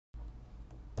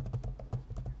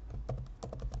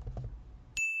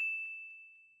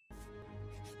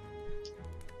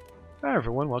Hi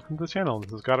everyone, welcome to the channel.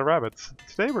 This is GottaRabbits.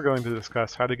 Today we're going to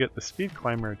discuss how to get the Speed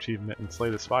Climber achievement in Slay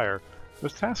the Spire,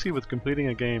 which tasks you with completing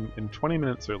a game in 20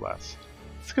 minutes or less.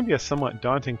 This can be a somewhat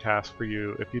daunting task for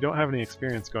you if you don't have any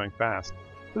experience going fast,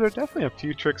 but there are definitely a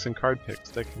few tricks and card picks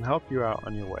that can help you out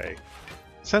on your way.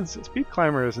 Since Speed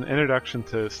Climber is an introduction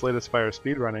to Slay the Spire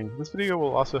speedrunning, this video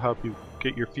will also help you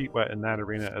get your feet wet in that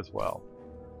arena as well.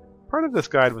 Part of this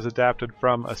guide was adapted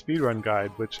from a speedrun guide,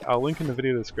 which I'll link in the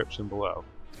video description below.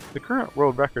 The current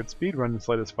world record speedrun in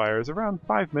Slay the Spire is around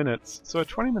 5 minutes, so a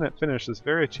 20-minute finish is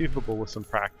very achievable with some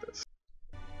practice.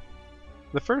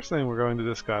 The first thing we're going to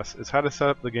discuss is how to set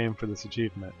up the game for this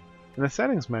achievement. In the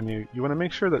settings menu, you want to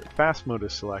make sure that fast mode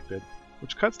is selected,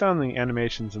 which cuts down the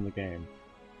animations in the game.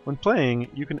 When playing,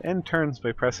 you can end turns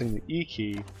by pressing the E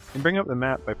key, and bring up the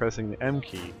map by pressing the M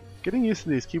key. Getting used to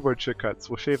these keyboard shortcuts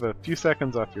will shave a few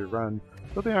seconds off your run,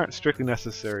 though they aren't strictly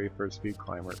necessary for a speed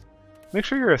climber. Make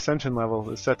sure your ascension level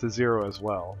is set to 0 as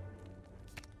well.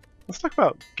 Let's talk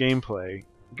about gameplay.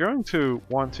 You're going to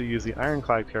want to use the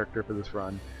Ironclad character for this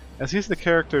run, as he's the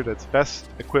character that's best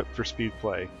equipped for speed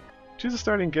play. Choose a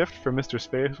starting gift from Mr.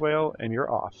 Space Whale and you're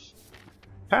off.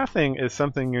 Pathing is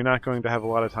something you're not going to have a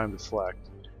lot of time to select.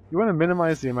 You want to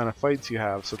minimize the amount of fights you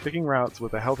have, so picking routes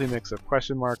with a healthy mix of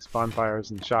question marks,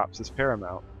 bonfires, and shops is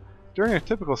paramount. During a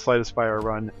typical Slay the Spire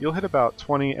run, you'll hit about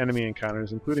 20 enemy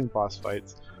encounters, including boss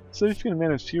fights, so if you can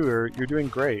manage fewer, you're doing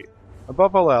great.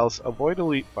 Above all else, avoid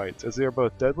elite fights, as they are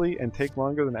both deadly and take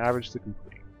longer than average to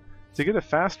complete. To get a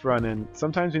fast run in,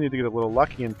 sometimes you need to get a little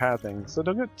lucky in pathing, so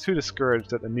don't get too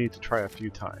discouraged at the need to try a few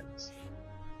times.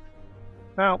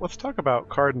 Now, let's talk about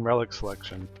card and relic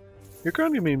selection. You're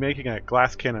going to be making a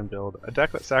glass cannon build, a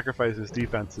deck that sacrifices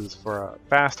defenses for a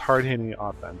fast, hard-hitting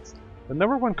offense. The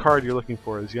number one card you're looking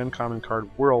for is the uncommon card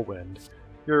Whirlwind.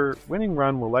 Your winning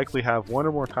run will likely have one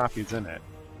or more copies in it.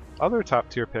 Other top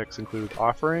tier picks include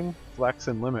Offering, Flex,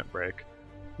 and Limit Break.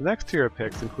 The next tier of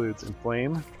picks includes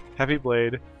Inflame, Heavy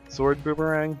Blade, Sword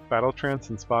Boomerang, Battle Trance,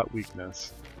 and Spot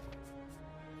Weakness.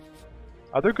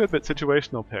 Other good but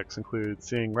situational picks include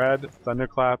Seeing Red,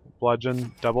 Thunderclap,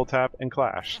 Bludgeon, Double Tap, and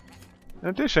Clash. In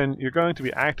addition, you're going to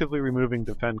be actively removing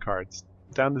defend cards,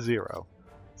 down to 0.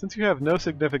 Since you have no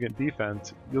significant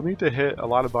defense, you'll need to hit a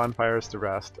lot of bonfires to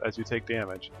rest as you take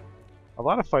damage. A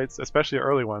lot of fights, especially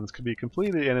early ones, can be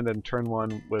completely ended in turn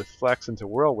 1 with Flex into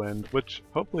Whirlwind, which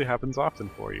hopefully happens often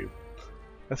for you.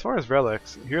 As far as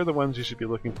relics, here are the ones you should be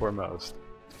looking for most.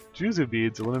 Juzu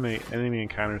beads eliminate enemy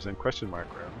encounters in question mark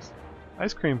rooms.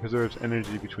 Ice cream preserves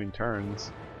energy between turns.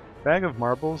 Bag of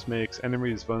marbles makes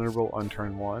enemies vulnerable on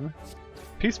turn 1.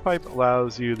 Peace pipe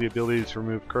allows you the ability to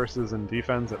remove curses and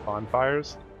defense at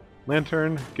bonfires.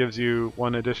 Lantern gives you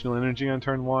 1 additional energy on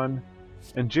turn 1.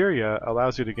 And Jiria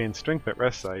allows you to gain strength at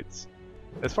rest sites.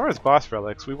 As far as boss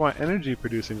relics, we want energy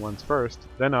producing ones first,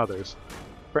 then others.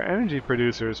 For energy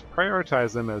producers,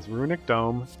 prioritize them as Runic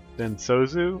Dome, then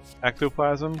Sozu,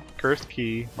 Ectoplasm, Cursed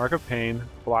Key, Mark of Pain,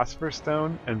 Philosopher's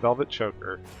Stone, and Velvet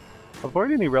Choker.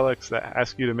 Avoid any relics that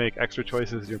ask you to make extra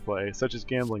choices in your play, such as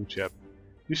Gambling Chip.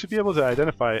 You should be able to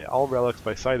identify all relics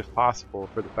by sight if possible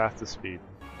for the fastest speed.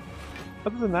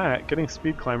 Other than that, getting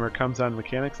Speed Climber comes down to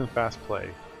mechanics and fast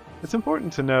play. It's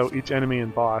important to know each enemy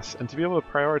and boss, and to be able to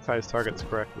prioritize targets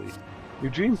correctly. Your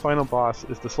dream final boss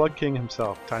is the Slug King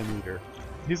himself, Time Eater.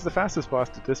 He's the fastest boss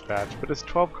to dispatch, but his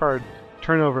 12-card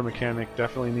turnover mechanic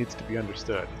definitely needs to be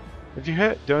understood. If you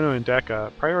hit Donu and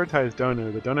Deka, prioritize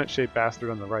Donu, the donut-shaped bastard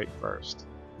on the right, first.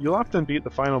 You'll often beat the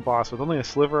final boss with only a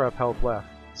sliver of health left,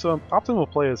 so optimal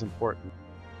play is important.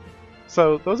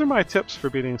 So those are my tips for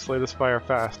beating Slay the Spire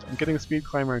fast and getting Speed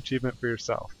Climber achievement for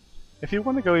yourself. If you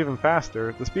want to go even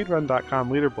faster, the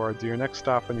speedrun.com leaderboards are your next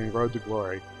stop on your road to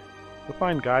glory. You'll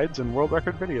find guides and world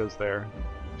record videos there.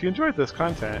 If you enjoyed this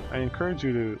content, I encourage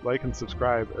you to like and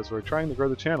subscribe as we're trying to grow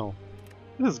the channel.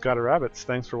 This is GottaRabbits,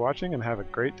 thanks for watching and have a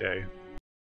great day.